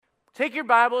Take your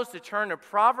Bibles to turn to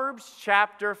Proverbs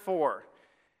chapter 4.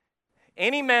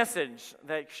 Any message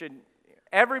that should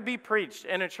ever be preached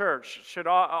in a church should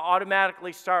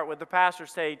automatically start with the pastor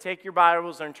say, take your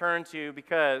Bibles and turn to,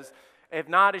 because if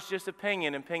not, it's just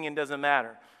opinion. Opinion doesn't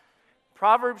matter.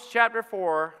 Proverbs chapter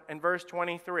 4 and verse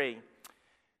 23.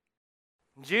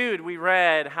 Jude, we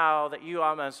read how that you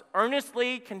must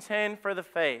earnestly contend for the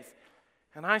faith.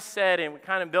 And I said, and we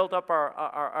kind of built up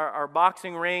our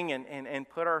boxing ring and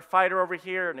put our fighter over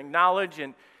here and acknowledge.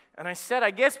 And I said,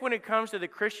 I guess when it comes to the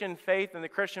Christian faith and the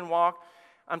Christian walk,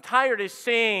 I'm tired of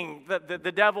seeing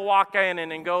the devil walk in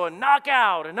and go and knock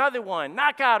out another one,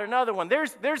 knock out another one.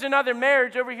 There's another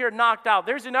marriage over here knocked out.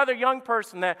 There's another young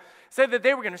person that said that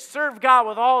they were going to serve God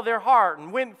with all their heart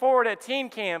and went forward at teen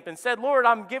camp and said, Lord,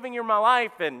 I'm giving you my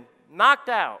life, and knocked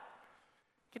out.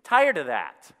 Get tired of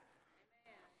that.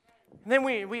 And then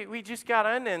we just got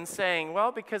on and saying,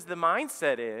 well, because the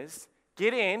mindset is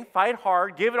get in, fight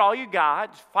hard, give it all you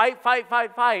got, just fight.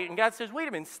 And God says, wait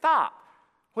a minute, stop.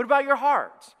 What about your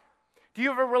heart? Do you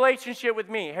have a relationship with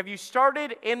me? Have you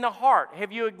started in the heart?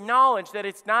 Have you acknowledged that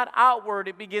it's not outward,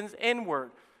 it begins inward?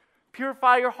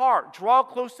 Purify your heart. Draw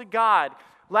close to God.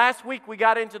 Last week we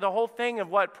got into the whole thing of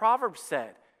what Proverbs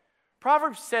said.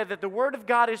 Proverbs said that the Word of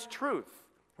God is truth.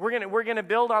 We're gonna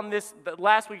build on this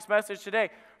last week's message today.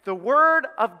 The Word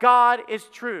of God is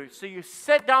truth. So you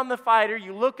set down the fighter,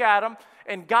 you look at him,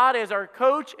 and God as our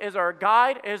coach, as our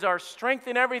guide, as our strength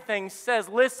in everything says,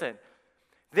 listen,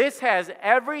 this has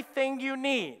everything you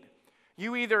need.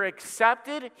 You either accept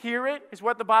it, hear it, is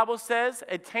what the Bible says,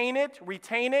 attain it,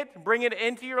 retain it, bring it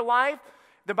into your life.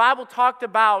 The Bible talked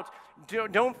about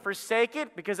don't forsake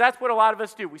it, because that's what a lot of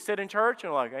us do. We sit in church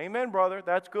and we're like, amen, brother,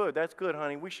 that's good,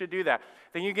 honey, we should do that.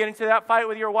 Then you get into that fight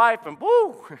with your wife and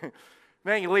woo,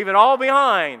 man, you leave it all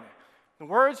behind. The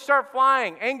words start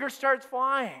flying, anger starts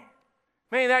flying.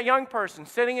 Man, that young person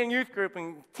sitting in youth group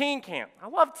and teen camp, I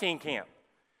love teen camp.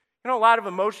 You know, a lot of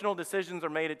emotional decisions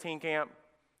are made at teen camp.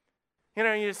 You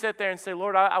know, you just sit there and say,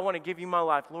 Lord, I want to give you my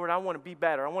life. Lord, I want to be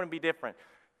better. I want to be different.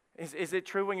 Is it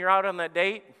true when you're out on that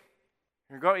date?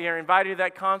 You're invited to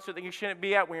that concert that you shouldn't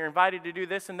be at, when you're invited to do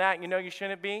this and that, and you know you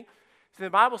shouldn't be? So the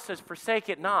Bible says, forsake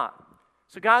it not.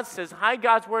 So God says, hide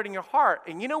God's word in your heart.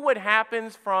 And you know what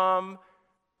happens from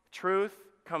truth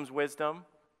comes wisdom?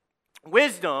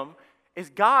 Wisdom is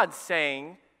God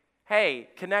saying, hey,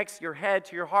 connects your head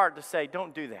to your heart to say,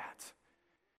 don't do that.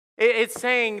 It's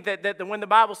saying that when the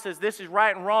Bible says this is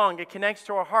right and wrong, it connects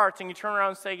to our hearts, and you turn around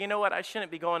and say, you know what, I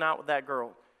shouldn't be going out with that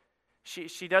girl.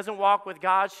 She doesn't walk with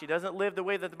God. She doesn't live the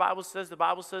way that the Bible says. The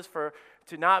Bible says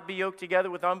to not be yoked together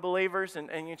with unbelievers,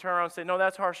 and you turn around and say, no,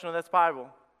 that's harsh. No, that's Bible.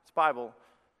 It's Bible.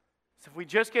 So if we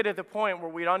just get to the point where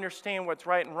we understand what's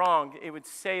right and wrong, it would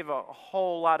save a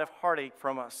whole lot of heartache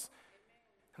from us.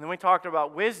 And then we talked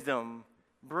about wisdom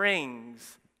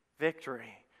brings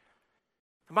victory.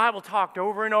 The Bible talked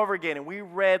over and over again, and we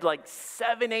read like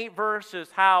 7-8 verses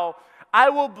how I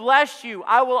will bless you,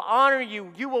 I will honor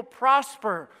you, you will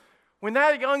prosper. When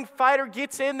that young fighter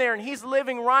gets in there and he's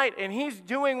living right and he's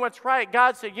doing what's right,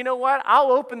 God said, you know what?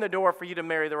 I'll open the door for you to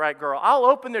marry the right girl. I'll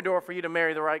open the door for you to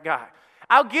marry the right guy.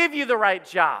 I'll give you the right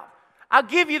job. I'll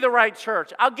give you the right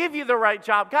church. I'll give you the right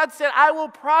job. God said, I will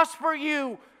prosper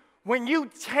you when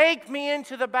you take me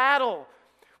into the battle.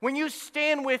 When you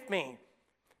stand with me,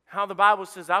 how the Bible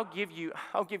says, I'll give you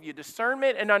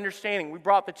discernment and understanding. We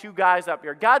brought the two guys up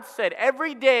here. God said,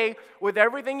 every day, with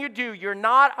everything you do, you're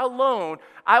not alone.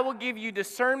 I will give you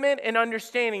discernment and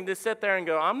understanding to sit there and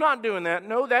go, I'm not doing that.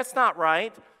 No, that's not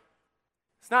right.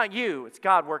 It's not you. It's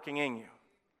God working in you.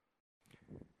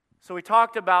 So we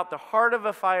talked about the heart of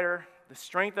a fighter, the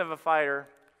strength of a fighter.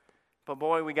 But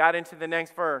boy, we got into the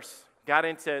next verse. Got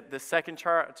into the second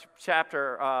half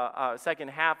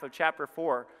of chapter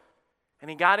 4, and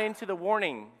he got into the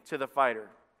warning to the fighter.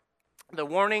 The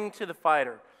warning to the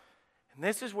fighter. And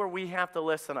this is where we have to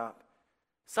listen up.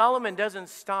 Solomon doesn't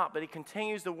stop, but he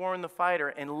continues to warn the fighter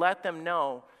and let them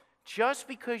know, just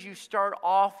because you start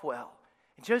off well,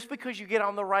 and just because you get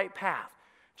on the right path,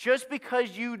 just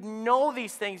because you know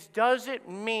these things doesn't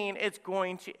mean it's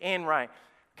going to end right.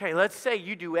 Okay, let's say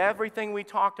you do everything we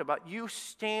talked about. You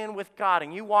stand with God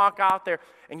and you walk out there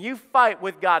and you fight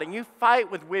with God and you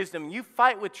fight with wisdom, and you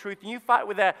fight with truth, and you fight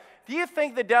with that. Do you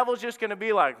think the devil's just going to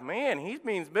be like, man, he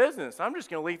means business, I'm just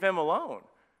going to leave him alone?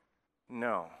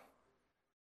 No.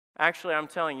 Actually, I'm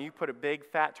telling you, you put a big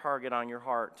fat target on your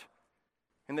heart.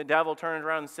 And the devil turns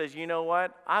around and says, you know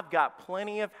what? I've got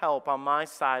plenty of help on my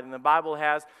side. And the Bible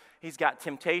has, he's got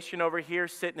temptation over here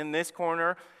sitting in this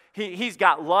corner. He's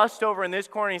got lust over in this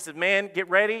corner. He says, man, get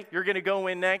ready. You're going to go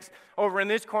in next. Over in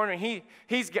this corner,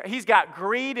 he's got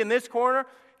greed in this corner.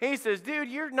 He says, dude,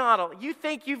 you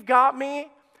think you've got me?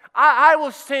 I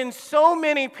will send so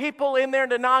many people in there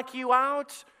to knock you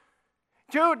out.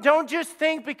 Dude, don't just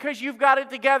think because you've got it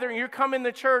together and you're coming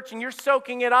to church and you're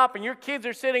soaking it up and your kids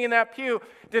are sitting in that pew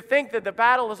to think that the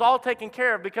battle is all taken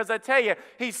care of, because I tell you,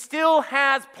 he still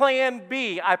has plan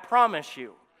B, I promise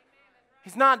you.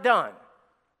 He's not done.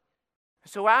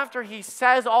 So after he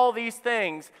says all these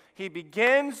things, he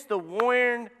begins to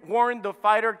warn the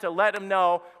fighter to let him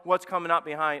know what's coming up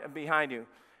behind you.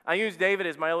 I used David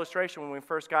as my illustration when we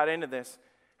first got into this,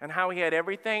 and how he had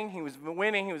everything. He was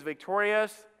winning, he was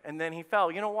victorious, and then he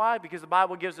fell. You know why? Because the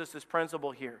Bible gives us this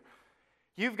principle here.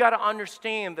 You've got to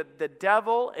understand that the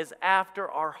devil is after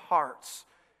our hearts.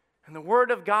 And the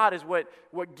Word of God is what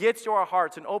gets to our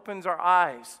hearts and opens our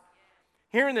eyes.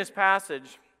 Here in this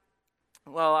passage,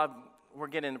 we're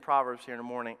getting into Proverbs here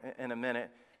in a minute.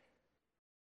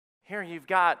 Here you've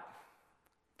got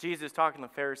Jesus talking to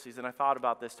the Pharisees, and I thought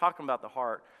about this, talking about the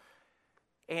heart.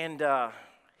 And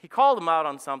he called them out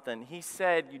on something. He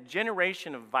said, "You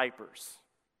generation of vipers."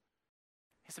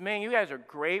 He said, man, you guys are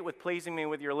great with pleasing me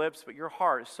with your lips, but your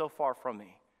heart is so far from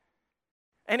me.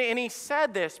 And he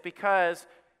said this because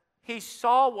he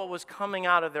saw what was coming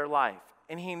out of their life.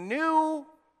 And he knew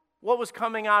what was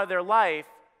coming out of their life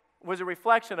was a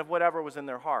reflection of whatever was in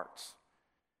their hearts.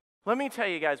 Let me tell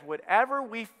you guys, whatever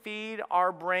we feed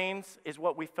our brains is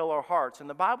what we fill our hearts. And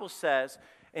the Bible says,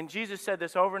 and Jesus said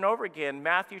this over and over again,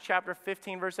 Matthew chapter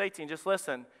 15, verse 18, just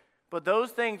listen. But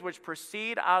those things which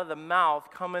proceed out of the mouth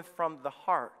cometh from the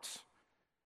heart.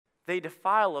 They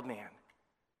defile a man.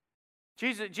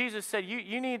 Jesus said,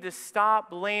 you need to stop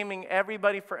blaming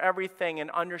everybody for everything and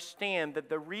understand that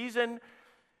the reason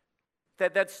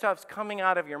that stuff's coming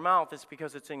out of your mouth is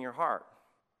because it's in your heart.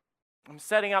 I'm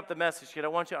setting up the message because I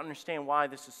want you to understand why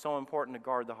this is so important to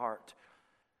guard the heart.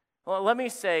 Well, let me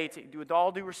say, with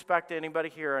all due respect to anybody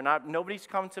here, and nobody's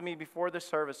come to me before this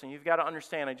service, and you've got to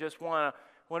understand, I just want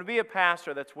to be a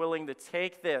pastor that's willing to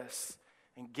take this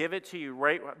and give it to you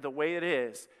right the way it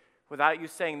is without you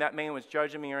saying that man was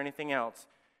judging me or anything else.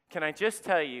 Can I just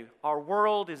tell you, our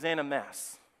world is in a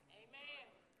mess. Amen.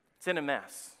 It's in a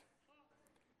mess.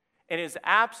 It is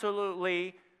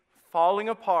absolutely falling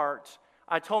apart.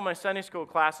 I told my Sunday school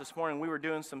class this morning, we were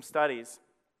doing some studies,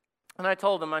 and I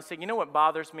told them, I said, you know what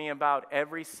bothers me about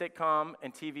every sitcom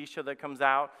and TV show that comes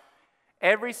out?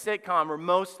 Every sitcom, or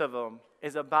most of them,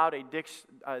 is about a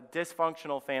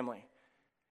dysfunctional family.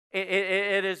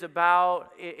 It is about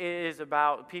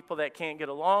people that can't get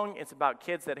along. It's about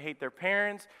kids that hate their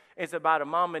parents. It's about a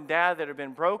mom and dad that have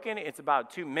been broken. It's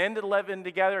about two men that live in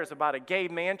together. It's about a gay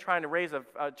man trying to raise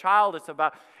a child. It's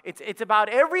about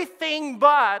everything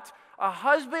but a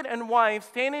husband and wife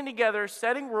standing together,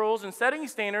 setting rules and setting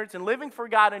standards and living for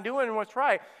God and doing what's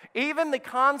right. Even the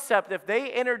concept, if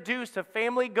they introduce a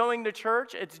family going to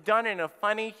church, it's done in a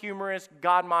funny, humorous,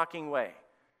 God-mocking way.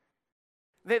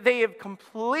 They have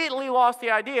completely lost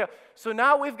the idea. So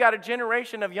now we've got a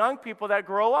generation of young people that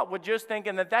grow up with just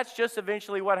thinking that that's just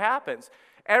eventually what happens.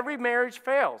 Every marriage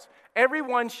fails.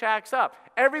 Everyone shacks up.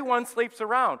 Everyone sleeps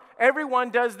around. Everyone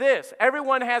does this.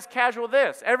 Everyone has casual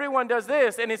this. Everyone does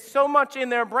this. And it's so much in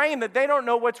their brain that they don't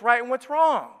know what's right and what's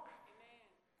wrong. Amen.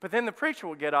 But then the preacher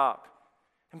will get up.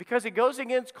 And because it goes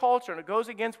against culture and it goes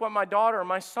against what my daughter or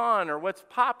my son or what's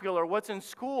popular or what's in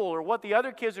school or what the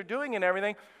other kids are doing and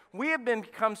everything, we have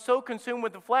become so consumed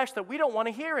with the flesh that we don't want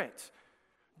to hear it.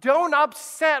 Don't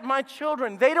upset my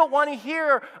children. They don't want to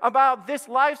hear about this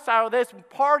lifestyle, this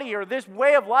party, or this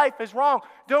way of life is wrong.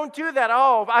 Don't do that.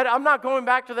 Oh, I'm not going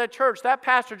back to that church. That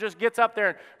pastor just gets up there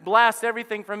and blasts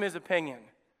everything from his opinion.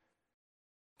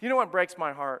 Do you know what breaks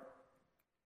my heart?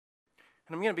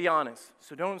 And I'm going to be honest,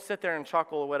 so don't sit there and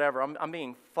chuckle or whatever. I'm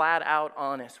being flat out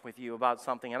honest with you about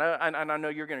something, and I know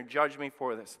you're going to judge me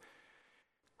for this.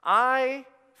 I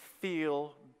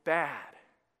feel bad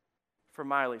for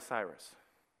Miley Cyrus.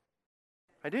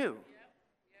 I do.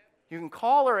 You can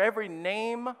call her every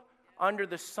name under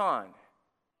the sun,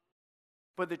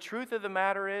 but the truth of the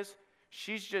matter is,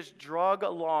 she's just drug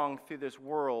along through this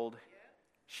world.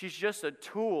 She's just a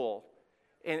tool.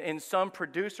 In some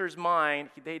producer's mind,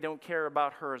 they don't care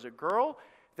about her as a girl.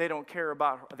 They don't care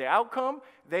about the outcome.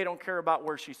 They don't care about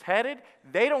where she's headed.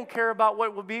 They don't care about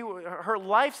what will be her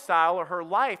lifestyle or her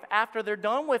life after they're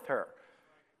done with her.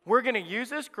 We're going to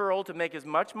use this girl to make as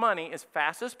much money as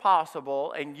fast as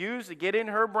possible and get in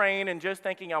her brain and just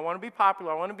thinking, I want to be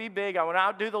popular, I want to be big, I want to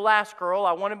outdo the last girl,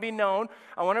 I want to be known,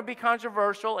 I want to be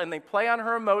controversial, and they play on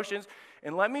her emotions.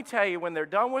 And let me tell you, when they're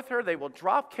done with her, they will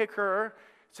drop kick her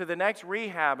to the next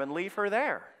rehab and leave her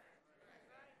there.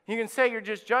 You can say you're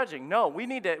just judging. No, we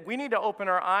need to open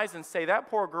our eyes and say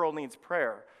that poor girl needs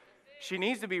prayer. She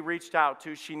needs to be reached out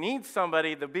to. She needs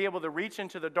somebody to be able to reach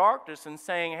into the darkness and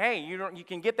saying, hey, you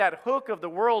can get that hook of the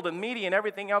world and media and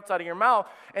everything else out of your mouth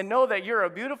and know that you're a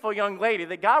beautiful young lady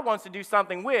that God wants to do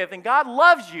something with, and God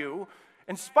loves you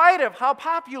in spite of how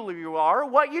popular you are or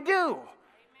what you do.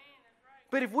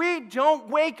 But if we don't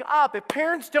wake up, if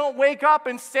parents don't wake up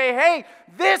and say, hey,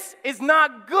 this is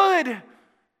not good.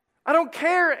 I don't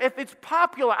care if it's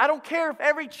popular. I don't care if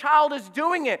every child is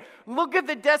doing it. Look at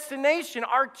the destination.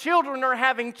 Our children are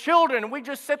having children. We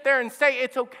just sit there and say,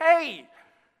 it's okay.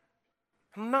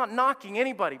 I'm not knocking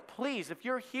anybody. Please, if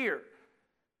you're here,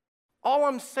 all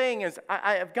I'm saying is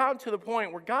I have gotten to the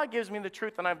point where God gives me the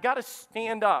truth, and I've got to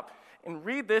stand up and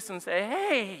read this and say,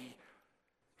 hey,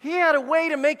 He had a way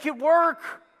to make it work.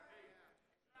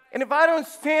 And if I don't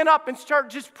stand up and start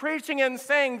just preaching it and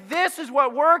saying, this is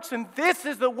what works, and this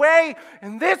is the way,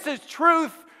 and this is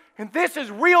truth, and this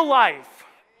is real life.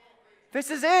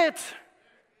 This is it.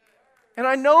 And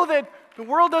I know that the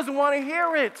world doesn't want to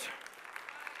hear it.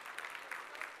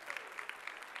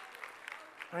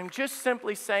 I'm just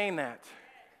simply saying that.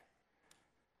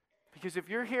 Because if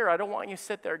you're here, I don't want you to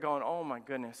sit there going, oh my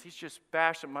goodness, he's just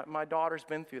bashing. My daughter's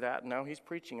been through that, and now he's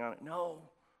preaching on it. No.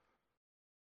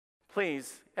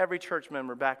 Please, every church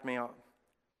member, back me up.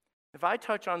 If I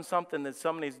touch on something that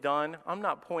somebody's done, I'm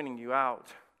not pointing you out.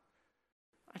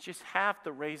 I just have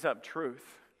to raise up truth.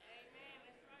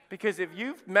 Because if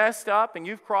you've messed up and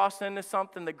you've crossed into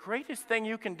something, the greatest thing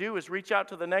you can do is reach out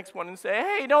to the next one and say,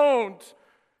 hey, don't.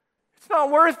 It's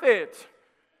not worth it.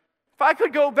 If I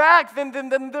could go back, then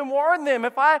warn them.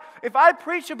 If I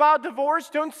preach about divorce,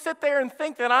 don't sit there and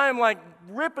think that I am like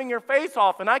ripping your face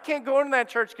off and I can't go into that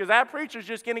church because that preacher's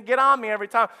just going to get on me every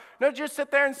time. No, just sit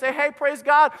there and say, hey, praise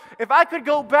God, if I could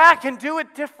go back and do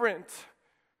it different.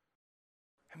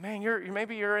 And man,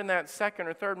 maybe you're in that second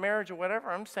or third marriage or whatever.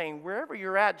 I'm saying wherever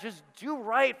you're at, just do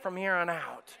right from here on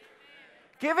out.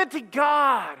 Give it to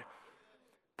God.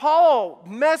 Paul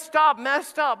messed up, and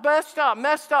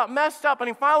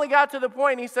he finally got to the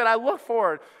point, and he said, I look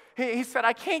forward. He said,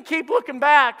 I can't keep looking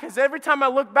back, because every time I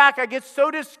look back, I get so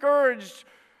discouraged,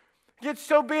 get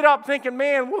so beat up, thinking,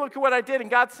 man, look at what I did. And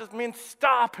God says, man,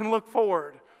 stop and look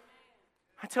forward.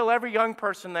 I tell every young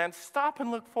person that, stop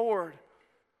and look forward.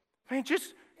 Man,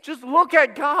 just look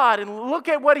at God and look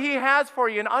at what He has for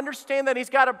you and understand that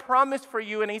He's got a promise for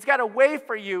you and He's got a way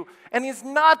for you, and He's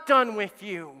not done with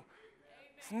you.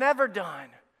 It's never done.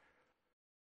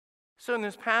 So in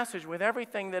this passage, with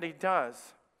everything that he does,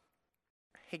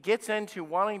 he gets into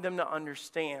wanting them to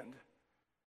understand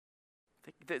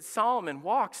that Solomon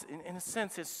walks, in a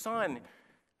sense, his son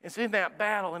is in that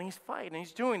battle, and he's fighting, and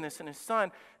he's doing this, and his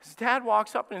dad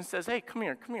walks up and says, hey, come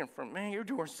here, man, you're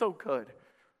doing so good.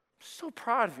 I'm so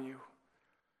proud of you.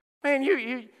 Man,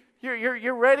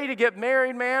 you're ready to get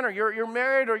married, man, or you're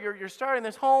married, or you're starting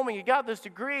this home, and you got this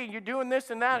degree, and you're doing this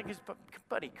and that. He goes,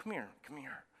 buddy, come here.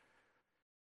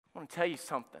 I want to tell you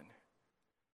something.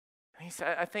 And he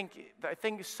said, I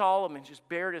think Solomon just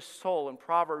bared his soul in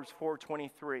Proverbs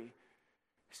 4:23. He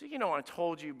said, I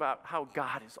told you about how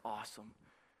God is awesome.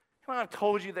 I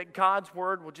told you that God's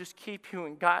word will just keep you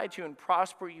and guide you and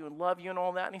prosper you and love you and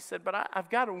all that. And he said, but I've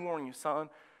got to warn you, son.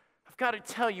 I've got to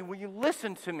tell you, will you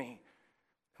listen to me?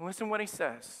 And listen what he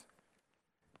says.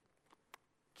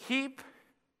 Keep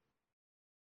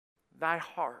thy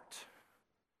heart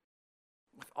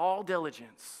with all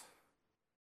diligence,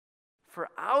 for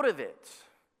out of it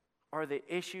are the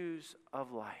issues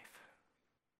of life.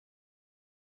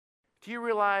 Do you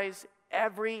realize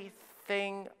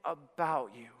everything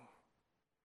about you,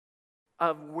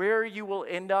 of where you will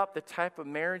end up, the type of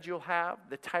marriage you'll have,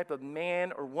 the type of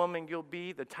man or woman you'll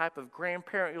be, the type of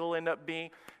grandparent you'll end up being,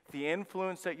 the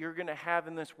influence that you're going to have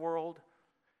in this world,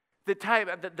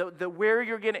 the where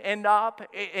you're going to end up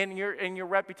in your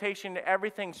reputation,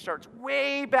 everything starts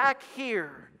way back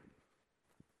here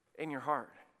in your heart.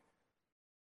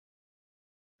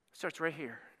 It starts right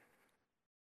here.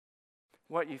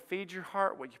 What you feed your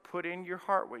heart, what you put in your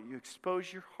heart, what you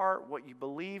expose your heart, what you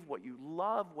believe, what you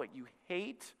love, what you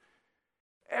hate,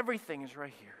 everything is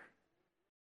right here.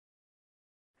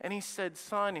 And he said,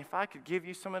 son, if I could give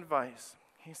you some advice,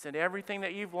 he said, everything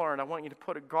that you've learned, I want you to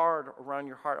put a guard around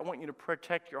your heart. I want you to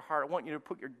protect your heart. I want you to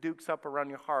put your dukes up around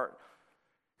your heart.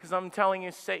 Because I'm telling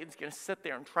you, Satan's going to sit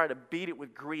there and try to beat it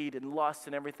with greed and lust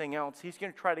and everything else. He's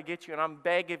going to try to get you, and I'm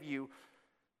begging you,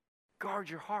 guard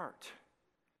your heart.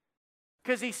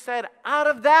 Because he said, out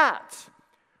of that,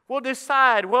 we'll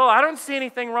decide, well, I don't see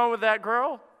anything wrong with that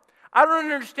girl. I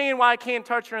don't understand why I can't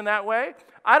touch her in that way.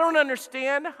 I don't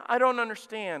understand.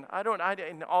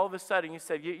 And all of a sudden, you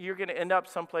said, you're going to end up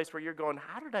someplace where you're going,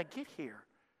 how did I get here?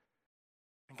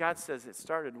 And God says it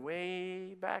started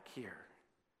way back here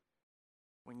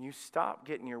when you stop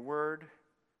getting your word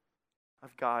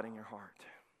of God in your heart.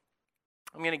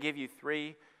 I'm going to give you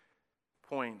 3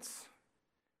 points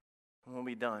and we'll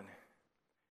be done.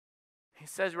 He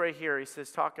says right here, he says,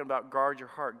 talking about guard your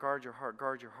heart, guard your heart,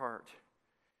 guard your heart.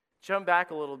 Jump back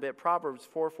a little bit, Proverbs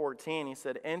 4:14, he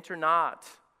said, enter not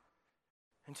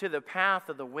into the path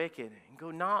of the wicked, and go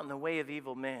not in the way of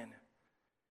evil men.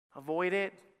 Avoid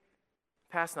it,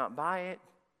 pass not by it,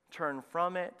 turn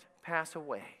from it, pass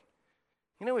away.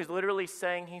 You know, he's literally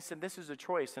saying, he said, this is a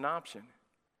choice, an option.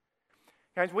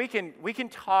 Guys, we can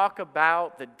talk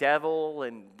about the devil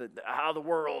and how the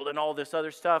world and all this other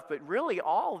stuff, but really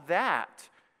all that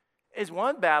is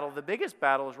one battle. The biggest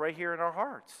battle is right here in our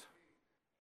hearts.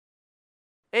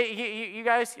 Hey, you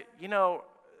guys, you know,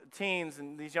 teens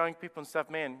and these young people and stuff,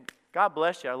 man, God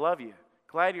bless you. I love you.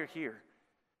 Glad you're here.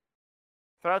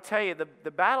 But I'll tell you, the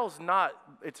battle's not,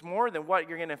 it's more than what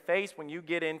you're going to face when you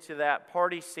get into that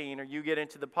party scene or you get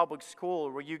into the public school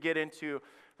or you get into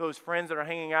those friends that are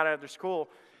hanging out after school.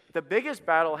 The biggest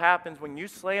battle happens when you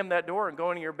slam that door and go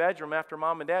into your bedroom after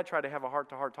mom and dad try to have a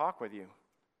heart-to-heart talk with you.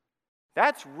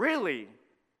 That's really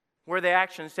where the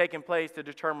action's taking place to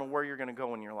determine where you're going to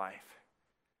go in your life.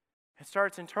 It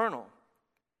starts internal.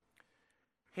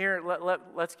 Here,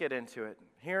 let's get into it.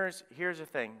 Here's the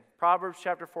thing. Proverbs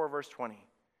chapter 4, verse 20.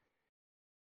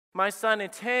 My son,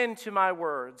 attend to my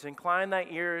words, incline thy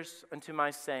ears unto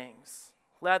my sayings.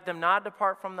 Let them not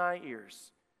depart from thy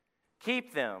ears.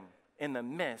 Keep them in the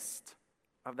midst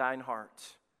of thine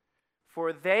heart.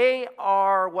 For they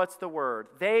are, what's the word?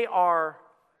 They are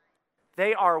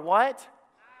what?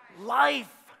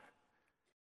 Life.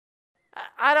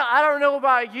 I don't know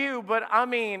about you, but I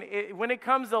mean, when it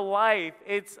comes to life,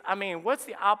 what's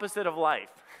the opposite of life?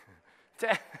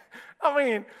 I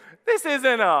mean, this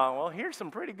isn't well, here's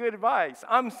some pretty good advice.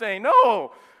 I'm saying,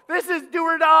 no, this is do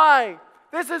or die.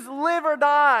 This is live or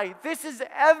die. This is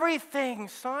everything,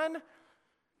 son.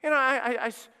 You know,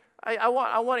 I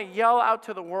want to yell out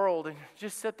to the world and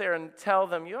just sit there and tell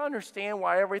them, you understand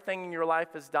why everything in your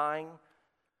life is dying?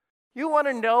 You want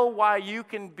to know why you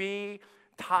can be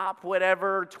top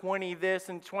whatever, 20 this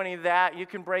and 20 that. You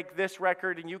can break this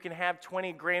record and you can have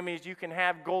 20 Grammys. You can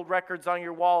have gold records on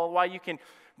your wall. Why you can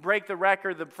break the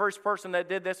record, the first person that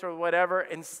did this or whatever,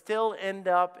 and still end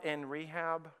up in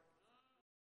rehab.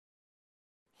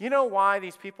 You know why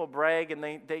these people brag and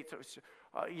they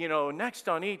next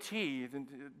on E.T.,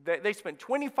 they spent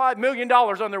 $25 million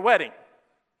on their wedding.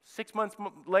 6 months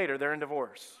later, they're in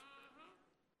divorce.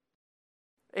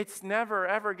 It's never,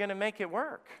 ever going to make it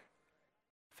work.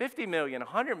 50 million,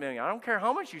 100 million, I don't care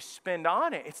how much you spend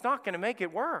on it, it's not going to make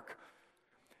it work.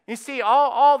 You see,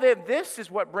 all this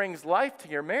is what brings life to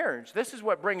your marriage. This is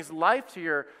what brings life to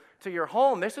your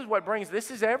home. This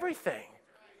is everything.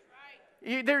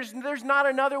 There's not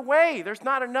another way. There's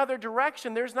not another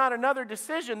direction. There's not another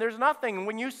decision. There's nothing.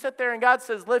 When you sit there and God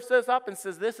lifts us up and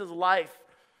says, this is life.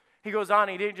 He goes on,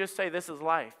 he didn't just say this is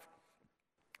life.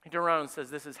 He turns around and says,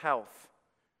 this is health.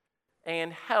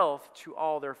 And health to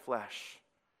all their flesh.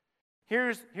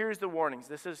 Here's the warnings.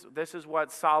 This is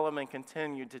what Solomon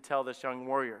continued to tell this young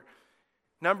warrior.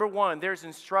 Number 1, there's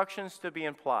instructions to be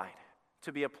applied.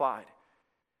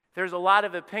 There's a lot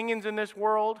of opinions in this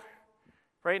world.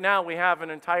 Right now, we have an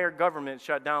entire government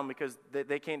shut down because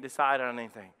they can't decide on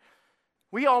anything.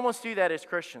 We almost do that as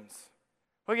Christians.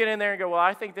 We get in there and go, well,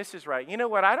 I think this is right. You know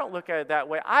what? I don't look at it that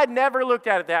way. I never looked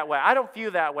at it that way. I don't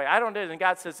feel that way. I don't do it. And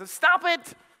God says, stop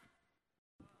it.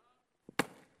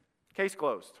 Case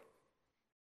closed.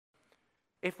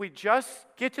 If we just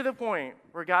get to the point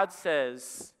where God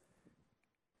says,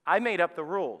 I made up the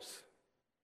rules.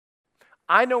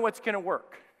 I know what's going to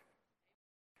work.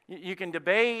 You can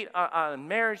debate on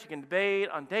marriage, you can debate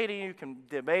on dating, you can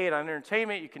debate on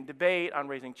entertainment, you can debate on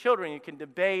raising children, you can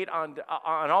debate on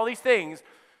all these things.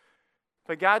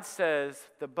 But God says,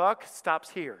 the buck stops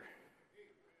here.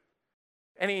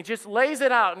 And he just lays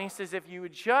it out and he says, if you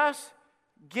would just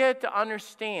get to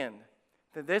understand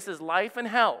that this is life and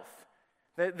health,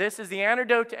 that this is the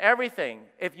antidote to everything.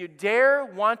 If you dare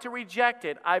want to reject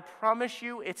it, I promise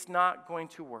you it's not going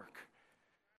to work.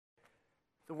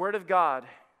 The Word of God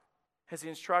has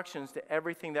instructions to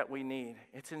everything that we need.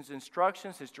 It's His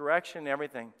instructions, His direction,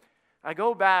 everything. I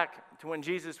go back to when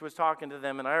Jesus was talking to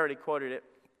them, and I already quoted it.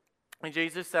 And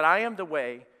Jesus said, I am the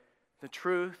way, the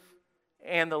truth,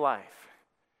 and the life.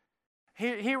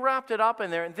 He wrapped it up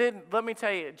in there, and then let me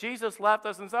tell you, Jesus left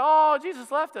us and said, oh, Jesus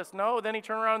left us. No, then He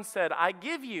turned around and said, I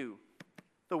give you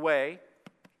the way,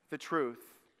 the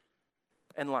truth,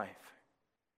 and life.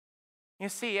 You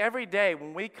see, every day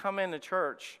when we come into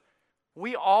church,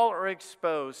 We all are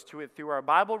exposed to it through our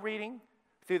Bible reading,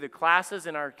 through the classes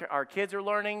and our kids are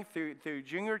learning, through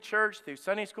junior church, through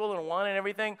Sunday school and one and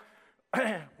everything.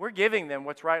 We're giving them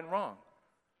what's right and wrong.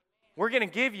 We're going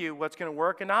to give you what's going to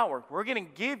work and not work. We're going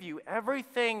to give you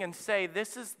everything and say,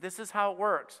 this is how it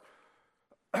works.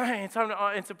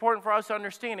 It's important for us to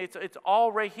understand. It's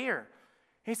all right here.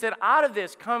 He said, out of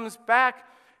this comes back.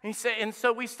 And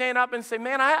so we stand up and say,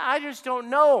 man, I just don't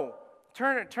know.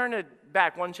 Turn it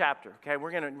back one chapter. Okay,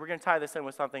 we're gonna tie this in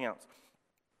with something else.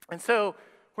 And so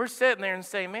we're sitting there and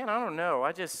saying, man, I don't know.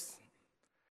 It's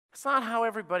not how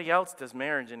everybody else does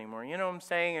marriage anymore. You know what I'm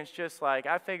saying? It's just like,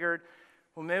 I figured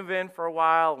we'll move in for a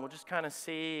while and we'll just kind of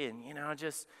see, and and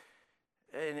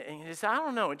just, I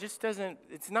don't know, it just doesn't,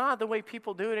 it's not the way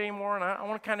people do it anymore, and I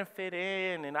want to kind of fit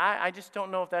in, and I just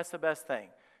don't know if that's the best thing.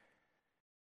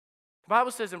 The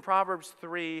Bible says in Proverbs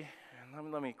 3,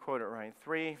 and let me quote it right,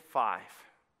 3:5.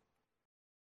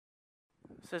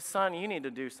 It says, son, you need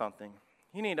to do something.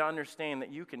 You need to understand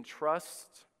that you can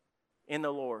trust in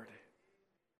the Lord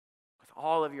with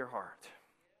all of your heart.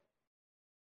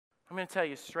 I'm going to tell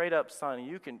you straight up, son,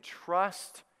 you can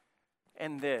trust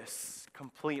in this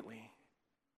completely.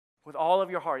 With all of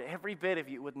your heart, every bit of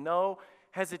you, with no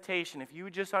hesitation. If you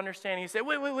would just understand, you say,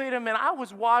 wait a minute, I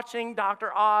was watching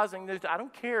Dr. Oz, and I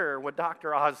don't care what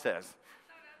Dr. Oz says.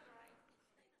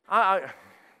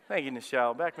 Thank you,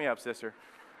 Nichelle. Back me up, sister.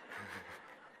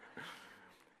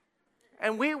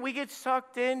 And we get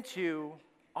sucked into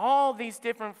all these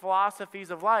different philosophies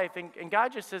of life, and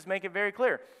God just says, make it very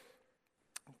clear.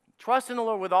 Trust in the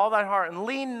Lord with all thy heart, and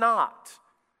lean not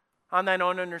on thine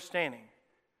own understanding.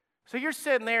 So you're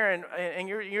sitting there and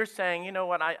you're saying, you know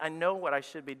what, I know what I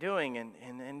should be doing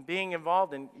and being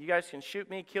involved, and you guys can shoot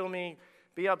me, kill me,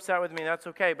 be upset with me, that's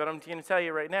okay. But I'm going to tell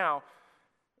you right now,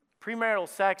 premarital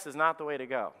sex is not the way to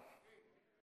go.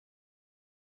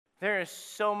 There is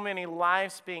so many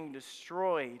lives being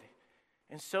destroyed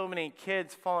and so many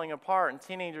kids falling apart and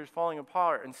teenagers falling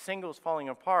apart and singles falling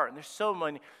apart. And there's so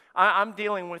many. I'm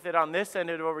dealing with it on this end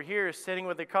of it over here, sitting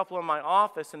with a couple in my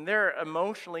office, and they're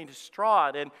emotionally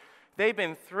distraught. And they've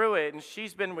been through it, and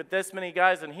she's been with this many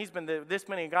guys, and he's been with this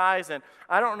many guys, and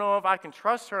I don't know if I can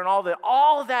trust her, and all that.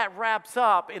 All that wraps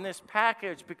up in this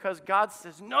package because God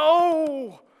says,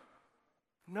 no.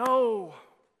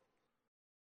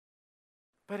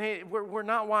 But we're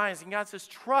not wise, and God says,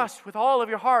 trust with all of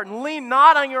your heart, and lean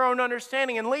not on your own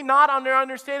understanding, and lean not on your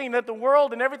understanding that the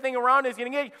world and everything around is going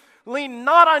to get you. Lean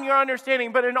not on your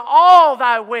understanding, but in all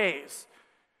thy ways.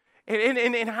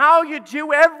 In how you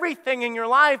do everything in your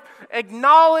life,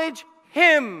 acknowledge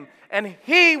Him, and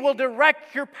He will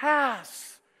direct your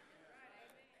paths.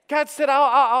 God said,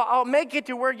 I'll make it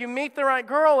to where you meet the right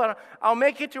girl, and I'll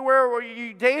make it to where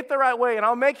you date the right way, and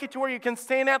I'll make it to where you can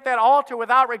stand at that altar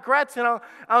without regrets, and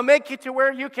I'll make it to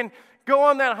where you can go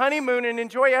on that honeymoon and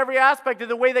enjoy every aspect of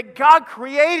the way that God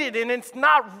created, and it's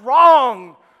not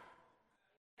wrong.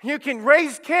 You can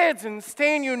raise kids and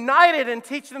stand united and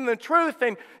teach them the truth,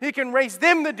 and you can raise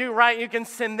them to do right. You can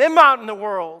send them out in the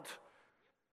world.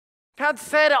 God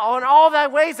said, on all thy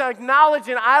ways I acknowledge,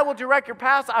 and I will direct your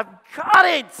paths. I've got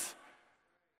it.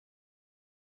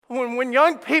 When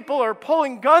young people are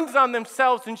pulling guns on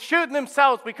themselves and shooting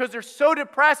themselves because they're so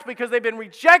depressed because they've been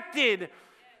rejected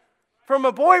from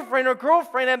a boyfriend or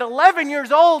girlfriend at 11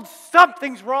 years old,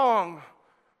 something's wrong.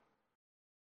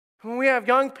 When we have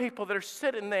young people that are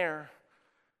sitting there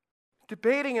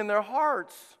debating in their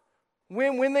hearts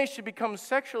when they should become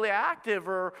sexually active,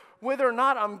 or whether or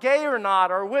not I'm gay or not,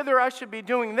 or whether I should be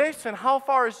doing this and how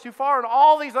far is too far, and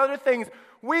all these other things,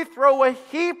 we throw a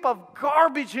heap of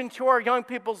garbage into our young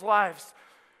people's lives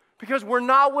because we're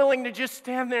not willing to just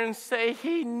stand there and say,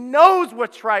 He knows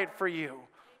what's right for you.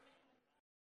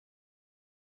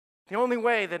 The only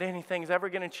way that anything's ever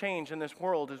going to change in this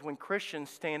world is when Christians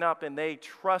stand up and they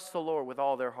trust the Lord with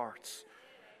all their hearts.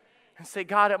 And say,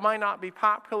 God, it might not be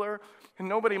popular, and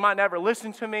nobody might ever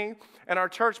listen to me, and our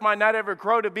church might not ever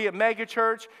grow to be a mega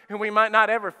church, and we might not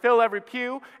ever fill every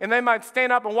pew, and they might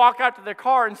stand up and walk out to their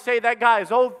car and say that guy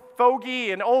is old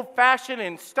fogey and old-fashioned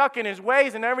and stuck in his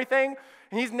ways and everything,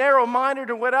 and he's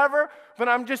narrow-minded or whatever. But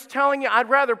I'm just telling you, I'd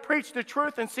rather preach the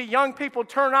truth and see young people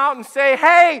turn out and say,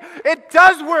 hey, it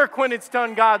does work when it's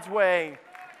done God's way.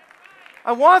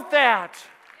 I want that.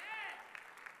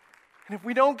 And if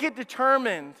we don't get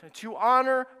determined to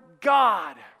honor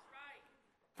God,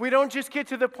 if we don't just get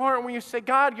to the point where you say,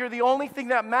 God, you're the only thing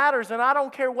that matters, and I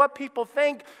don't care what people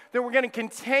think, then we're going to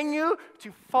continue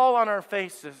to fall on our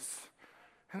faces.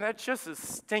 And that just is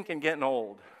stinking getting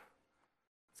old.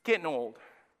 It's getting old.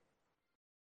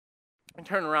 And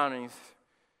turn around and he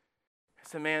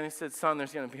said, man, he said, son,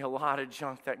 there's going to be a lot of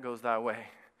junk that goes that way.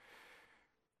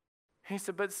 He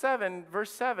said, but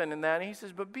verse 7 in that, he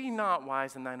says, but be not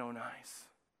wise in thine own eyes.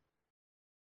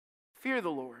 Fear the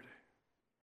Lord.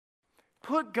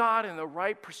 Put God in the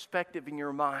right perspective in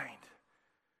your mind.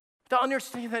 To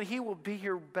understand that he will be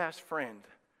your best friend.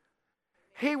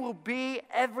 He will be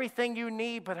everything you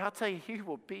need, but I'll tell you, he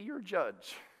will be your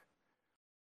judge.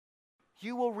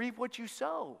 You will reap what you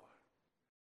sow.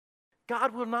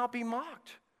 God will not be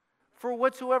mocked. For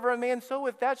whatsoever a man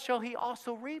soweth, that shall he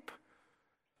also reap.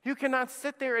 You cannot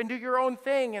sit there and do your own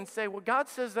thing and say, well, God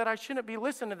says that I shouldn't be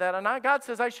listening to that, and God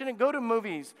says I shouldn't go to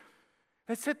movies.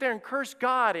 And sit there and curse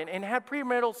God and have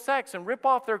premarital sex and rip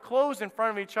off their clothes in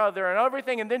front of each other and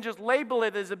everything, and then just label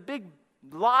it as a big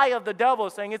lie of the devil,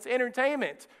 saying it's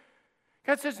entertainment.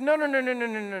 God says,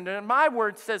 no. My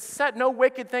word says, set no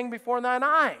wicked thing before thine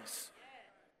eyes.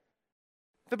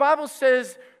 The Bible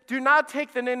says, do not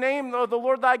take the name of the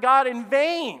Lord thy God in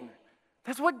vain.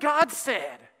 That's what God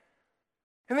said.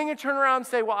 And then you turn around and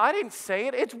say, well, I didn't say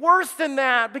it. It's worse than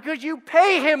that because you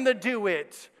pay him to do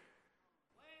it.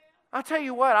 I'll tell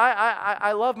you what,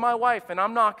 I love my wife, and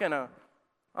I'm not gonna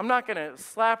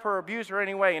slap her or abuse her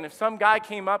anyway. And if some guy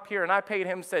came up here and I paid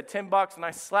him, said $10, and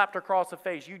I slapped her across the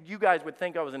face, you guys would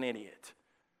think I was an idiot.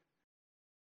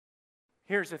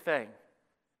 Here's the thing.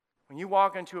 When you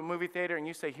walk into a movie theater and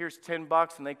you say, here's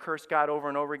 $10, and they curse God over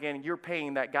and over again, and you're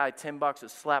paying that guy $10 to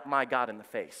slap my God in the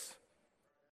face.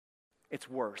 It's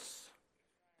worse.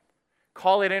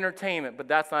 Call it entertainment, but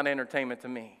that's not entertainment to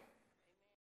me.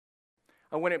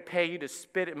 I wouldn't pay you to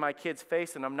spit in my kid's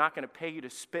face, and I'm not going to pay you to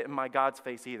spit in my God's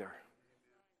face either.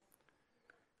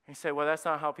 You say, well, that's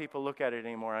not how people look at it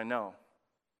anymore. I know.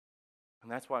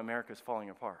 And that's why America's falling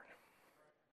apart.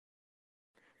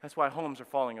 That's why homes are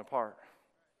falling apart.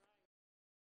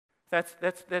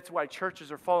 That's why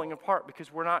churches are falling apart,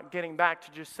 because we're not getting back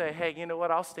to just say, hey, you know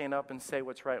what, I'll stand up and say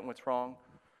what's right and what's wrong.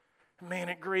 Man,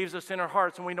 it grieves us in our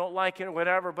hearts and we don't like it or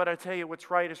whatever, but I tell you, what's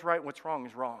right is right and what's wrong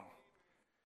is wrong.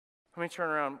 Let me turn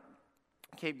around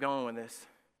and keep going with this.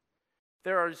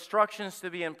 There are instructions to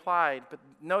be implied, but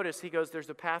notice he goes, there's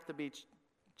a path to be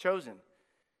chosen.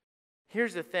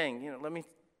 Here's the thing, let me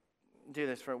do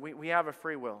this. We have a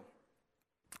free will.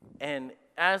 And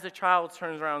as the child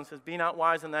turns around and says, be not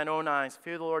wise in thine own eyes,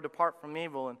 fear the Lord, depart from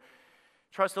evil, and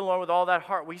trust the Lord with all that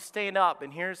heart. We stand up,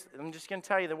 and I'm just going to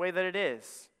tell you the way that it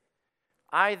is.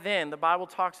 The Bible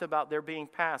talks about there being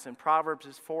paths, and Proverbs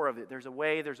is 4 of it. There's a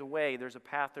way, there's a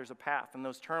path. And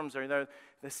those terms are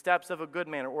the steps of a good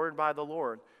man are ordered by the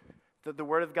Lord. The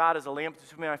word of God is a lamp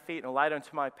unto my feet and a light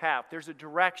unto my path. There's a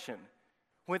direction.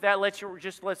 With that, let's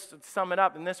sum it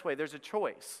up in this way. There's a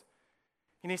choice.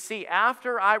 And you see,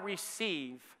 after I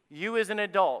receive you as an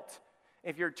adult,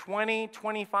 if you're 20,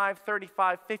 25,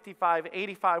 35, 55,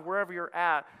 85, wherever you're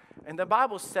at, and the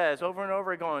Bible says over and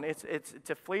over again, it's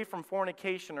to flee from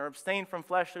fornication or abstain from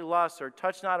fleshly lusts or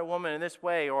touch not a woman in this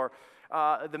way, or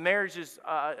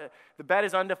the bed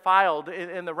is undefiled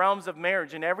in the realms of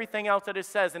marriage, and everything else that it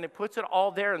says, and it puts it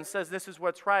all there and says this is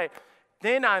what's right.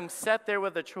 Then I'm set there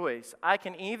with a choice. I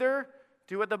can either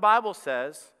do what the Bible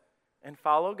says and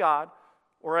follow God,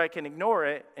 or I can ignore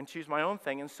it and choose my own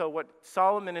thing. And so what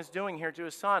Solomon is doing here to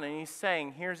his son, and he's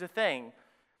saying, here's the thing.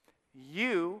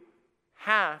 You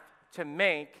have to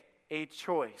make a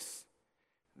choice.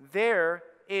 There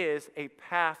is a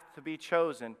path to be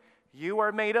chosen. You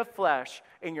are made of flesh,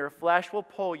 and your flesh will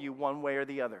pull you one way or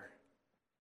the other.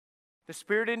 The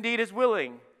spirit indeed is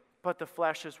willing, but the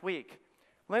flesh is weak.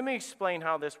 Let me explain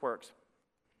how this works.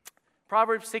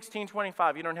 Proverbs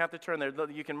 16:25, you don't have to turn there.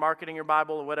 You can mark it in your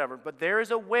Bible or whatever. But there is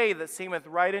a way that seemeth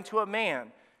right unto a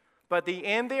man, but the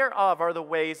end thereof are the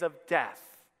ways of death.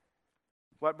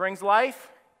 What brings life?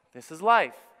 This is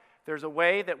life. There's a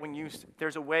way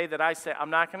that I say, I'm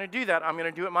not going to do that. I'm going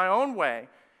to do it my own way.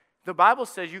 The Bible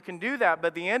says you can do that,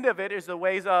 but the end of it is the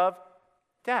ways of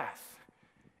death.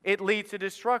 It leads to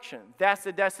destruction. That's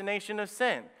the destination of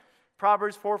sin.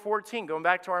 Proverbs 4:14, going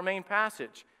back to our main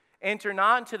passage. Enter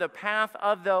not into the path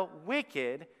of the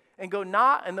wicked, and go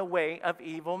not in the way of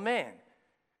evil men.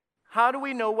 How do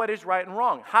we know what is right and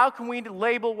wrong? How can we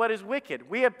label what is wicked?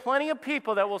 We have plenty of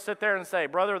people that will sit there and say,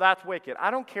 brother, that's wicked. I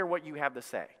don't care what you have to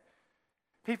say.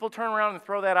 People turn around and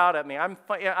throw that out at me.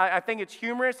 I think it's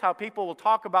humorous how people will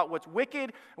talk about what's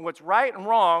wicked and what's right and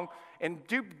wrong and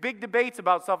do big debates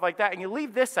about stuff like that, and you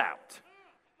leave this out.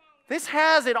 This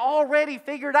has it already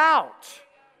figured out.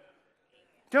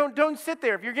 Don't sit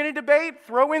there. If you're going to debate,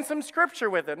 throw in some scripture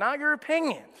with it, not your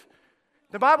opinion.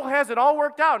 The Bible has it all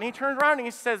worked out. And he turns around and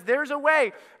he says, there's a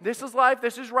way. This is life.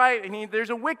 This is right. And there's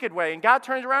a wicked way. And God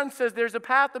turns around and says, there's a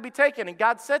path to be taken. And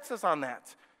God sets us on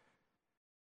that.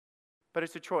 but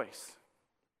it's a choice.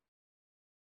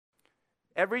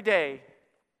 Every day,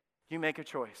 you make a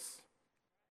choice.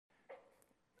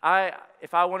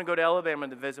 If I want to go to Alabama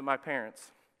to visit my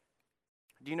parents,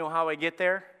 do you know how I get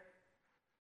there?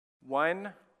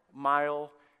 1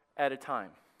 mile at a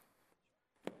time.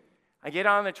 I get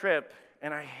on the trip,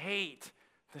 and I hate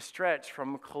the stretch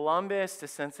from Columbus to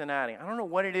Cincinnati. I don't know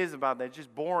what it is about that. It's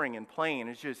just boring and plain.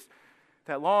 It's just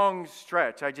that long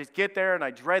stretch. I just get there, and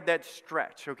I dread that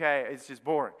stretch, okay? It's just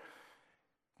boring.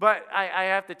 But I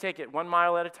have to take it 1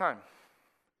 mile at a time.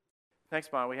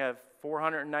 Next mile, we have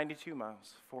 492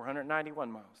 miles,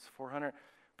 491 miles, 400.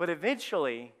 But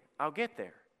eventually, I'll get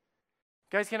there.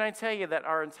 Guys, can I tell you that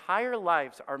our entire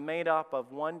lives are made up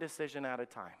of one decision at a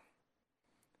time?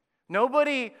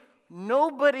 Nobody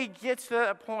gets to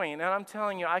that point. And I'm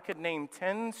telling you, I could name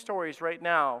 10 stories right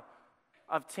now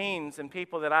of teens and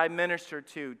people that I ministered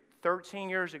to 13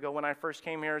 years ago when I first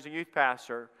came here as a youth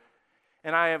pastor.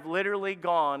 And I have literally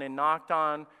gone and knocked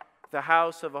on the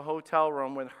house of a hotel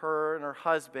room with her and her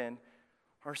husband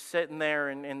are sitting there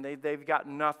and they've got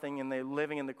nothing and they're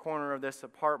living in the corner of this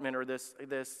apartment or this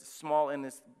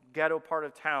ghetto part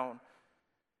of town.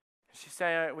 She's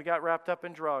saying, we got wrapped up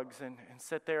in drugs and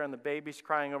sit there and the baby's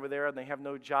crying over there and they have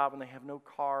no job and they have no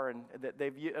car and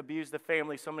they've abused the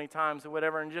family so many times or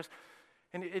whatever.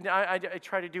 And I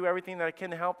try to do everything that I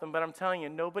can to help them, but I'm telling you,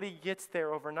 nobody gets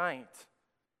there overnight.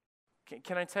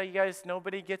 Can I tell you guys,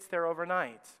 nobody gets there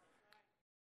overnight.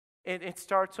 It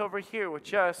starts over here with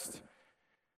just,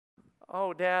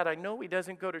 oh, Dad, I know he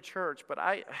doesn't go to church, but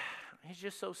he's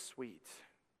just so sweet.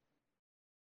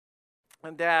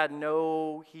 And Dad,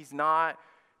 no, he's not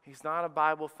a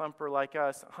Bible thumper like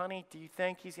us. Honey, do you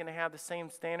think he's going to have the same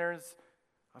standards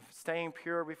of staying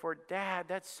pure before? Dad,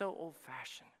 that's so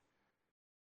old-fashioned.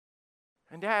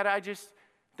 And Dad,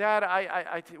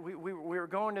 we were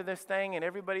going to this thing and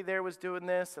everybody there was doing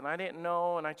this and I didn't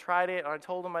know and I tried it and I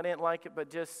told them I didn't like it, but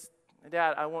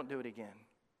Dad, I won't do it again.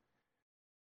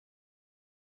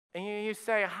 And you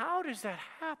say, how does that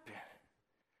happen?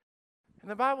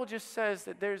 And the Bible just says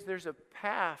that there's a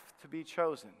path to be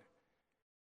chosen.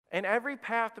 And every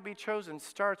path to be chosen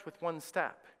starts with one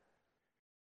step.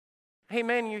 Hey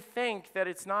man, you think that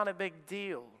it's not a big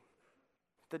deal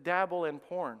to dabble in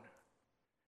porn.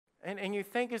 And you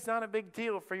think it's not a big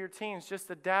deal for your teens just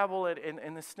to dabble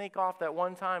and to sneak off that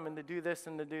one time and to do this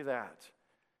and to do that.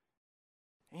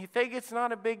 And you think it's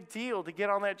not a big deal to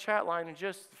get on that chat line and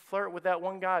just flirt with that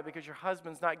one guy because your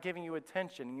husband's not giving you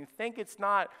attention. And you think it's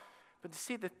not, but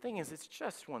see, the thing is, it's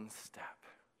just one step.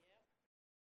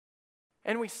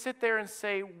 And we sit there and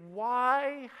say,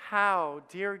 why, how,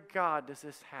 dear God, does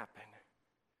this happen?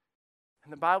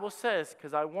 And the Bible says,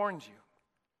 because I warned you.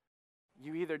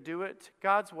 You either do it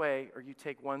God's way or you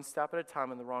take one step at a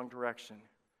time in the wrong direction.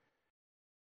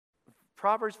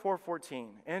 Proverbs 4:14,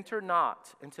 enter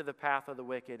not into the path of the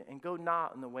wicked and go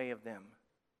not in the way of them.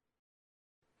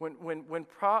 When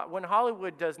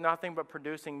Hollywood does nothing but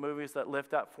producing movies that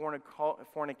lift up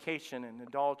fornication and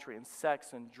adultery and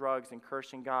sex and drugs and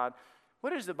cursing God,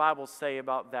 what does the Bible say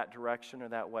about that direction or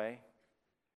that way?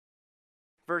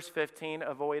 Verse 15,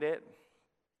 avoid it,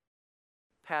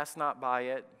 pass not by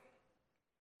it,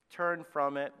 turn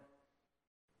from it,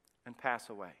 and pass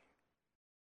away.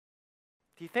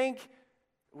 Do you think,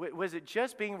 was it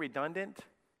just being redundant?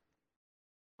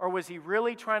 Or was he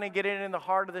really trying to get it in the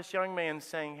heart of this young man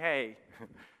saying, hey,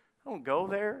 don't go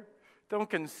there. Don't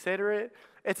consider it.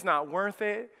 It's not worth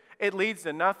it. It leads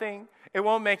to nothing. It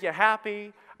won't make you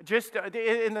happy.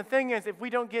 And the thing is, if we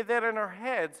don't get that in our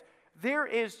heads, there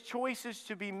is choices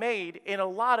to be made, and a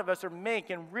lot of us are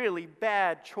making really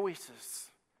bad choices.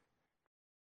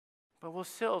 But we'll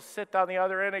still sit on the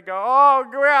other end and go, oh,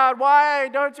 God, why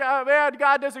don't you, man,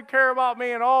 God doesn't care about me,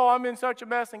 and oh, I'm in such a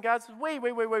mess. And God says, wait.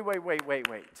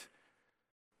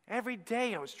 Every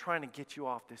day I was trying to get you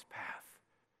off this path.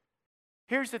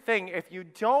 Here's the thing, if you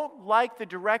don't like the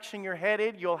direction you're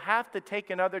headed, you'll have to take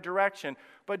another direction.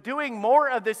 But doing more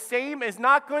of the same is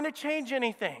not going to change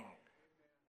anything.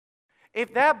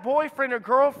 If that boyfriend or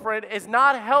girlfriend is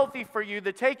not healthy for you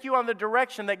to take you on the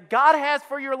direction that God has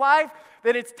for your life,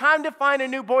 then it's time to find a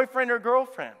new boyfriend or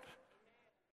girlfriend.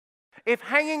 If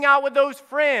hanging out with those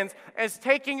friends is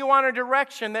taking you on a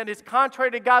direction that is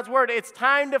contrary to God's word, it's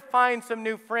time to find some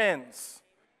new friends.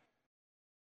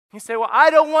 You say, well, I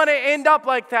don't want to end up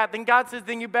like that. Then God says,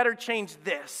 then you better change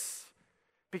this,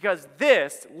 because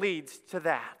this leads to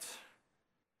that.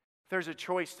 There's a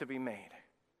choice to be made.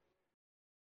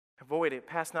 Avoid it,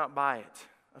 pass not by it,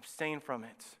 abstain from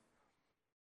it.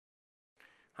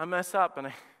 I mess up and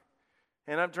I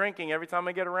end up drinking every time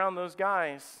I get around those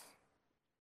guys.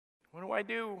 What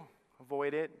do?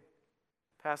 Avoid it,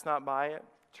 pass not by it,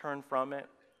 turn from it,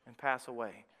 and pass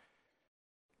away.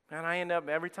 And I end up,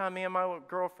 every time me and my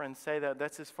girlfriend say that,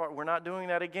 that's as far, we're not doing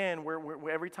that again.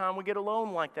 Every time we get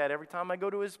alone like that, every time I go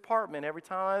to his apartment, every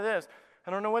time I this,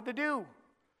 I don't know what to do.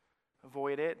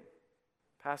 Avoid it,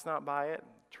 pass not by it,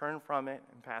 turn from it,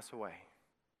 and pass away.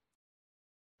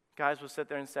 Guys will sit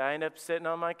there and say, I end up sitting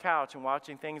on my couch and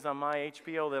watching things on my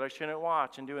HBO that I shouldn't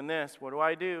watch and doing this.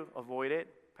 What do? Avoid it,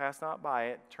 pass not by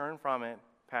it, turn from it,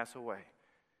 pass away.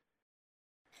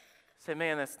 Say,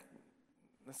 man, that's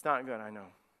not good, I know.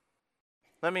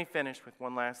 Let me finish with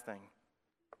one last thing.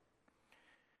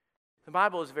 The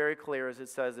Bible is very clear as it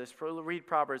says this. Read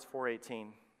Proverbs 4:18.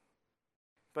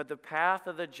 But the path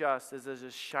of the just is as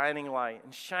a shining light,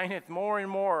 and shineth more and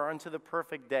more unto the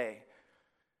perfect day.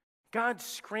 God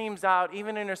screams out,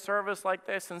 even in a service like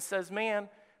this, and says, man,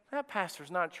 that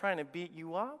pastor's not trying to beat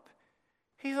you up.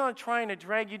 He's not trying to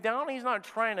drag you down. He's not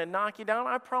trying to knock you down.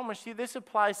 I promise you, this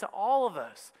applies to all of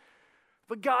us.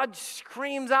 But God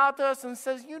screams out to us and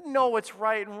says, you know what's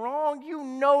right and wrong. You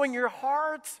know in your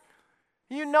heart.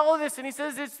 You know this. And he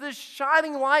says it's this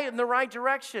shining light in the right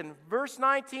direction. Verse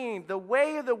 19, the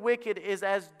way of the wicked is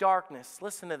as darkness.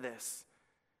 Listen to this.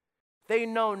 They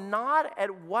know not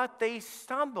at what they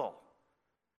stumble.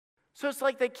 So it's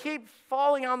like they keep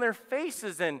falling on their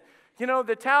faces, and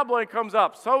the tabloid comes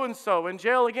up, so-and-so in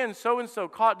jail again, so-and-so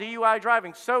caught DUI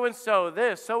driving, so-and-so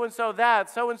this, so-and-so that,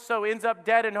 so-and-so ends up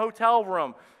dead in hotel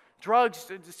room,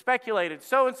 drugs speculated,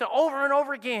 so-and-so, over and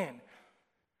over again. And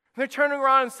they're turning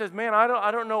around and says, man, I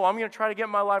don't know, I'm going to try to get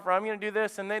my life right, I'm going to do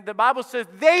this. And the Bible says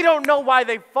they don't know why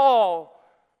they fall.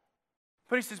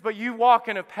 But he says, but you walk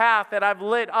in a path that I've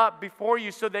lit up before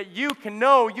you so that you can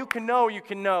know.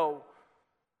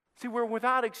 See, we're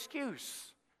without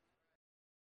excuse.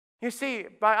 You see,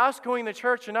 by us going to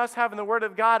church and us having the Word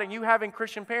of God and you having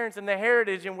Christian parents and the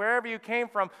heritage and wherever you came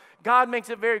from, God makes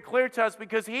it very clear to us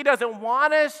because He doesn't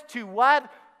want us to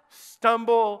what?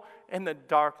 Stumble in the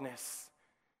darkness.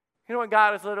 You know what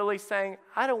God is literally saying?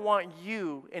 I don't want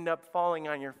you to end up falling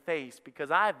on your face because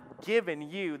I've given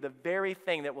you the very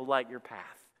thing that will light your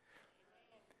path.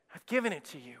 I've given it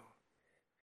to you.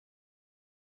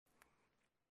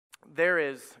 There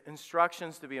is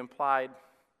instructions to be implied.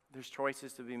 There's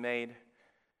choices to be made.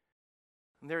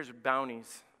 And there's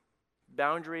boundaries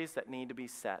that need to be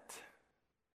set.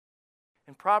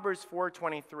 In Proverbs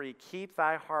 4:23, keep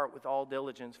thy heart with all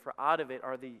diligence, for out of it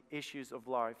are the issues of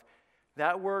life.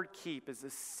 That word keep is the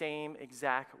same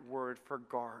exact word for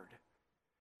guard.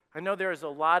 I know there's a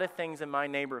lot of things in my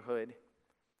neighborhood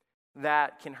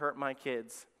that can hurt my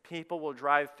kids. People will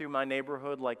drive through my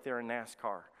neighborhood like they're in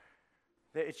NASCAR.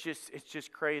 It's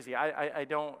just crazy.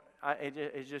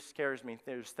 It just scares me.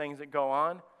 There's things that go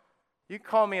on. You can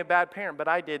call me a bad parent, but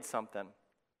I did something.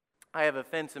 I have a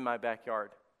fence in my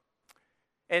backyard.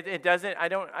 They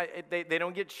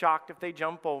don't get shocked if they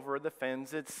jump over the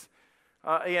fence. It's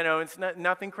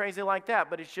nothing crazy like that,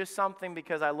 but it's just something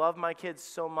because I love my kids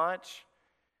so much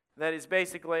that it's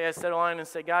basically, I set a line and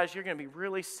say, guys, you're going to be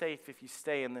really safe if you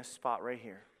stay in this spot right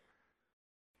here.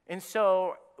 And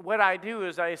so what I do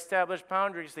is I establish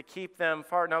boundaries to keep them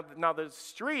far. Now the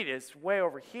street is way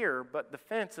over here, but the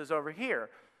fence is over here.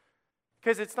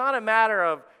 Because it's not a matter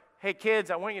of, hey, kids,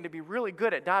 I want you to be really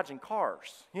good at dodging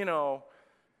cars.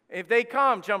 If they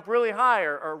come, jump really high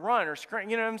or run or scream,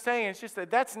 you know what I'm saying? It's just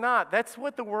that's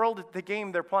what the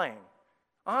game they're playing.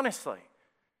 Honestly.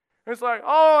 It's like,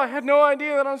 oh, I had no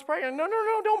idea that I was pregnant. No,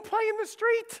 don't play in the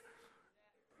street.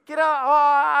 Get out,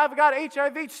 oh, I've got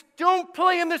HIV. Don't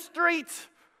play in the street.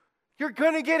 You're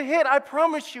going to get hit, I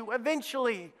promise you,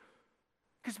 eventually.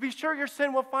 Because be sure your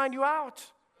sin will find you out.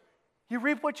 You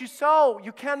reap what you sow.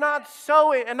 You cannot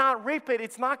sow it and not reap it.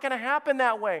 It's not going to happen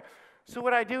that way. So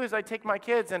what I do is I take my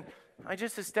kids and I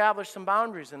just establish some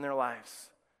boundaries in their lives.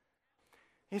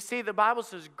 You see, the Bible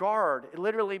says guard. It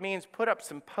literally means put up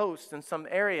some posts in some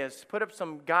areas, put up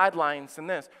some guidelines in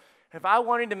this. If I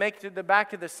wanted to make it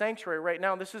back to the sanctuary right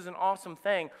now, this is an awesome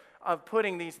thing of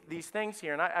putting these things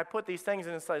here. And I put these things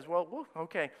in and says, well,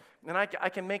 okay. And I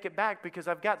can make it back because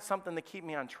I've got something to keep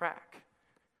me on track.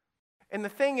 And the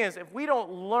thing is, if we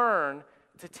don't learn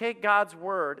to take God's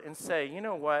word and say, you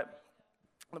know what?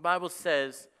 The Bible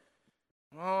says,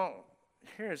 well,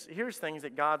 here's things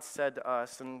that God said to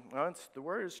us. And the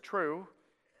word is true.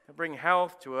 It'll bring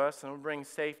health to us and it'll bring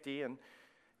safety. And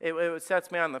it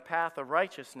sets me on the path of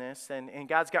righteousness, and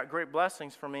God's got great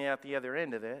blessings for me at the other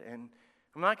end of it. And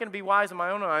I'm not going to be wise in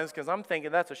my own eyes because I'm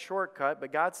thinking that's a shortcut,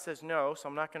 but God says no, so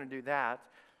I'm not going to do that.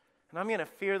 And I'm going to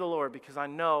fear the Lord because I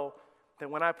know that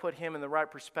when I put Him in the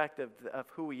right perspective of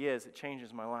who He is, it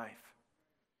changes my life.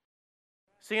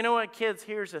 So you know what, kids?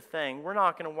 Here's the thing. We're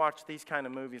not going to watch these kind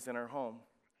of movies in our home.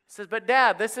 He says, but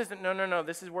Dad, this isn't, no.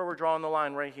 This is where we're drawing the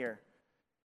line right here.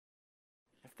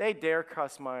 If they dare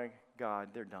cuss my God,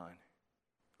 they're done.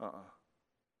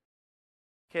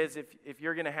 Kids, if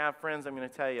you're going to have friends, I'm going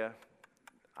to tell you,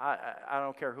 I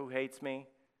don't care who hates me,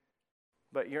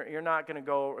 but you're not going to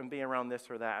go and be around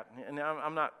this or that. And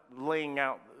I'm not laying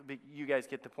out, but you guys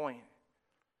get the point.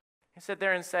 You sit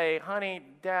there and say, honey,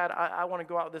 Dad, I want to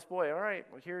go out with this boy. All right,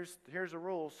 well, here's the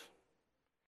rules.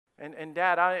 And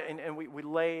Dad, we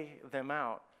lay them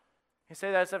out. You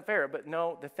say that's unfair, but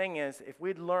no, the thing is, if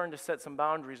we'd learn to set some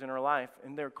boundaries in our life,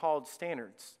 and they're called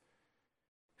standards.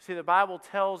 See, the Bible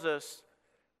tells us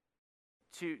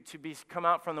to come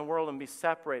out from the world and be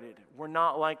separated. We're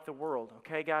not like the world,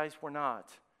 okay, guys? We're not.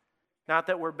 Not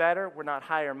that we're better, we're not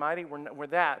high or mighty, we're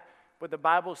that. But the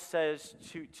Bible says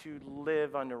to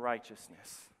live under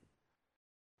righteousness.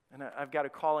 And I've got a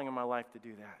calling in my life to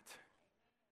do that.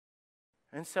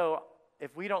 And so,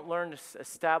 if we don't learn to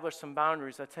establish some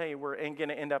boundaries, I tell you, we're going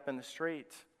to end up in the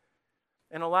street.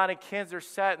 And a lot of kids are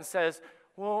set and says,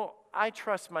 well, I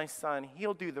trust my son.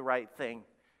 He'll do the right thing.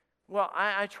 Well,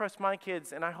 I trust my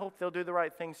kids, and I hope they'll do the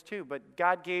right things too. But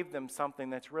God gave them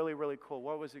something that's really, really cool.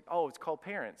 What was it? Oh, it's called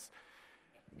parents.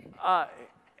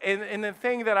 And the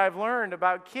thing that I've learned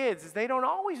about kids is they don't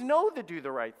always know to do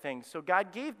the right thing. So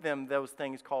God gave them those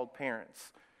things called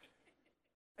parents.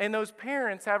 And those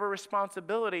parents have a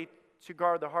responsibility to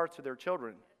guard the hearts of their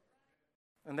children.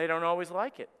 And they don't always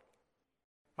like it.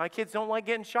 My kids don't like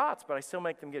getting shots, but I still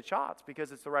make them get shots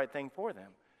because it's the right thing for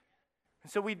them.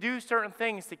 And so we do certain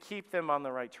things to keep them on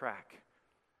the right track.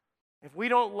 If we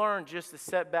don't learn just to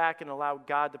sit back and allow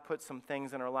God to put some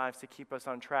things in our lives to keep us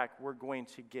on track, we're going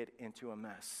to get into a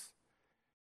mess.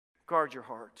 Guard your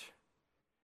heart.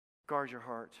 Guard your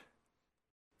heart.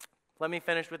 Let me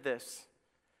finish with this.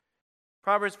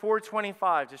 Proverbs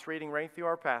 4:25, just reading right through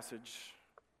our passage.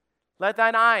 Let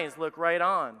thine eyes look right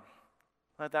on.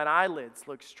 Let thine eyelids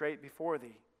look straight before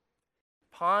thee.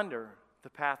 Ponder the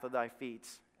path of thy feet,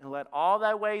 and let all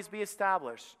thy ways be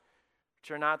established.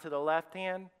 Turn not to the left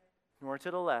hand, nor to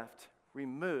the left.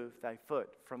 Remove thy foot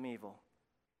from evil.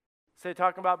 So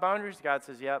talking about boundaries, God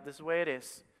says, yeah, this is the way it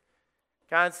is.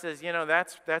 God says,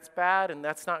 that's bad and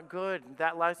that's not good.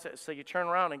 That life, so you turn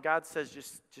around and God says,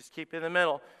 just keep it in the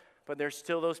middle. But there's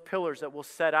still those pillars that we'll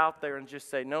set out there and just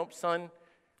say, nope, son,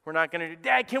 we're not going to do.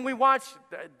 Dad, can we watch?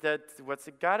 What's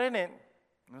it got in it?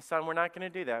 No, son, we're not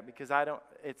going to do that because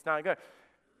it's not good.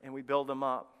 And we build them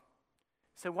up.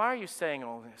 So why are you saying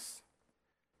all this?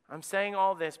 I'm saying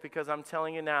all this because I'm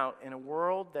telling you now, in a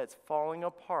world that's falling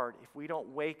apart, if we don't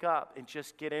wake up and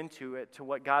just get into it to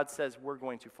what God says, we're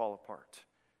going to fall apart.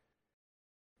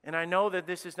 And I know that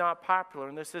this is not popular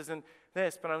and this isn't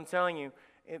this, but I'm telling you,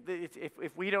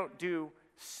 if we don't do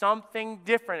something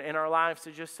different in our lives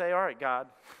to just say, all right, God,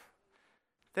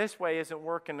 this way isn't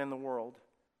working in the world.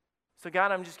 So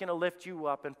God, I'm just going to lift you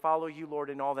up and follow you, Lord,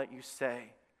 in all that you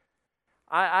say.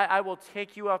 I will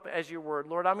take you up as your word.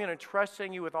 Lord, I'm going to trust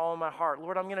in you with all of my heart.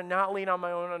 Lord, I'm going to not lean on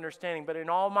my own understanding, but in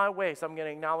all my ways, I'm going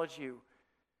to acknowledge you.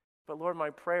 But Lord, my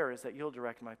prayer is that you'll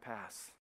direct my paths.